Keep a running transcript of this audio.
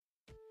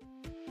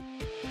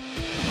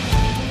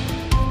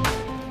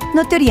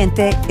No te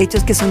oriente,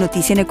 hechos que son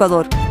noticia en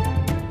Ecuador.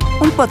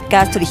 Un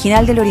podcast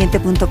original del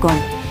oriente.com.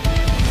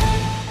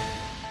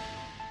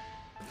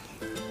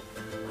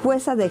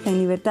 Jueza deja en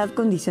libertad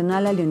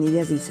condicional a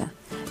Leonidas Diza.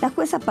 La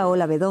jueza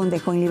Paola Bedón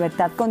dejó en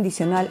libertad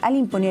condicional al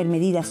imponer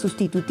medidas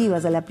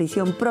sustitutivas a la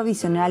prisión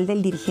provisional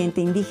del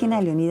dirigente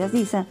indígena Leonidas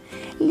Diza,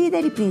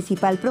 líder y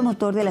principal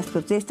promotor de las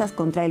protestas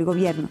contra el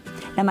gobierno.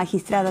 La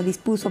magistrada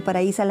dispuso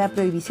para Diza la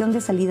prohibición de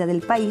salida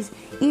del país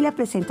y la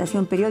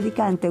presentación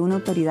periódica ante una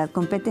autoridad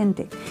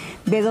competente.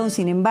 Bedón,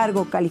 sin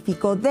embargo,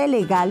 calificó de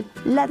legal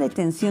la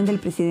detención del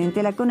presidente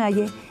de la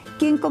CONAIE,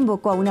 quien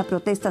convocó a una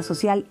protesta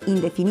social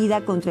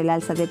indefinida contra el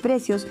alza de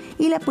precios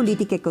y la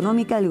política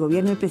económica del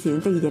gobierno del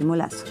presidente Guillermo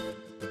Lasso.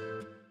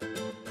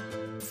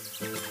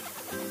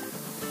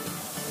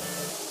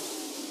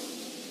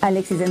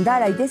 Alexis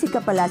Endara y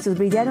Jessica Palacios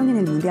brillaron en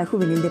el Mundial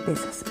Juvenil de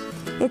Pesas.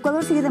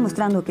 Ecuador sigue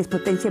demostrando que es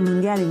potencia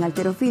mundial en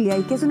halterofilia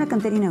y que es una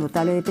cantera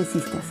inagotable de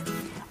pesistas.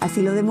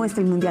 Así lo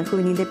demuestra el Mundial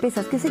Juvenil de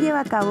Pesas que se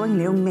lleva a cabo en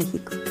León,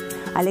 México.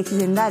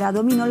 Alexis Endara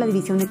dominó la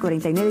división de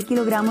 49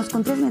 kilogramos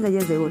con 3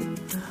 medallas de oro.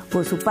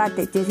 Por su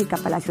parte, Jessica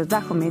Palacios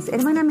Dajomes,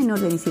 hermana menor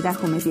de Nicy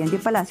Dajomes y Angie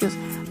Palacios,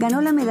 ganó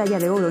la medalla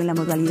de oro en la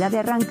modalidad de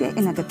arranque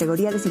en la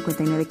categoría de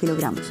 59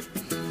 kilogramos.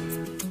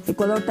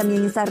 Ecuador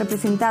también está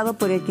representado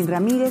por Elkin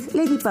Ramírez,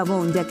 Lady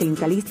Pavón, Jacqueline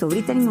Calisto,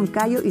 Brittany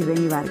Moncayo y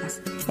Remy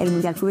Vargas. El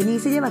Mundial Juvenil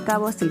se lleva a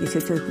cabo hasta el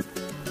 18 de junio.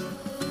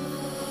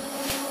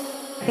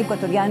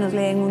 Ecuatorianos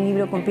leen un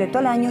libro completo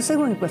al año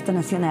según encuesta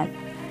nacional.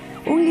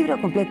 Un libro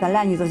completo al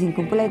año y 2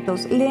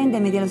 incompletos leen de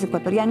media los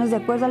ecuatorianos de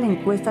acuerdo a la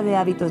encuesta de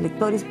hábitos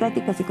lectores,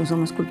 prácticas y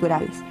consumos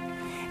culturales.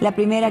 La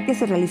primera que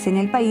se realiza en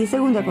el país,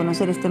 según dio a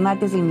conocer este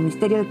martes el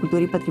Ministerio de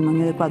Cultura y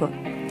Patrimonio de Ecuador.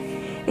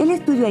 El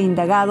estudio ha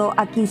indagado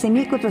a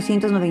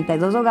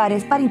 15.492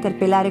 hogares para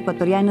interpelar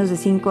ecuatorianos de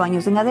 5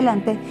 años en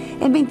adelante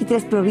en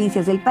 23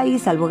 provincias del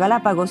país, salvo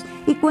Galápagos,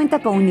 y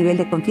cuenta con un nivel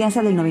de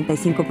confianza del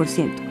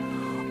 95%.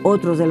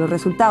 Otros de los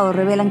resultados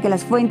revelan que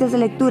las fuentes de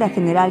lectura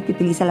general que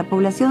utiliza la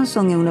población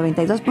son en un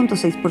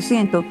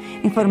 92.6%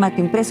 en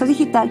formato impreso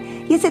digital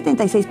y el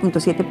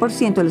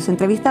 76.7% de los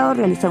entrevistados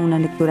realizan una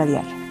lectura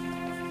diaria.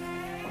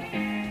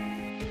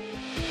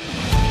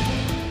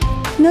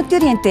 No te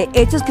oriente,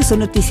 hechos que son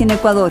noticia en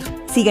Ecuador.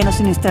 Síguenos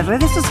en nuestras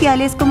redes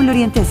sociales como El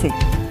Oriente C.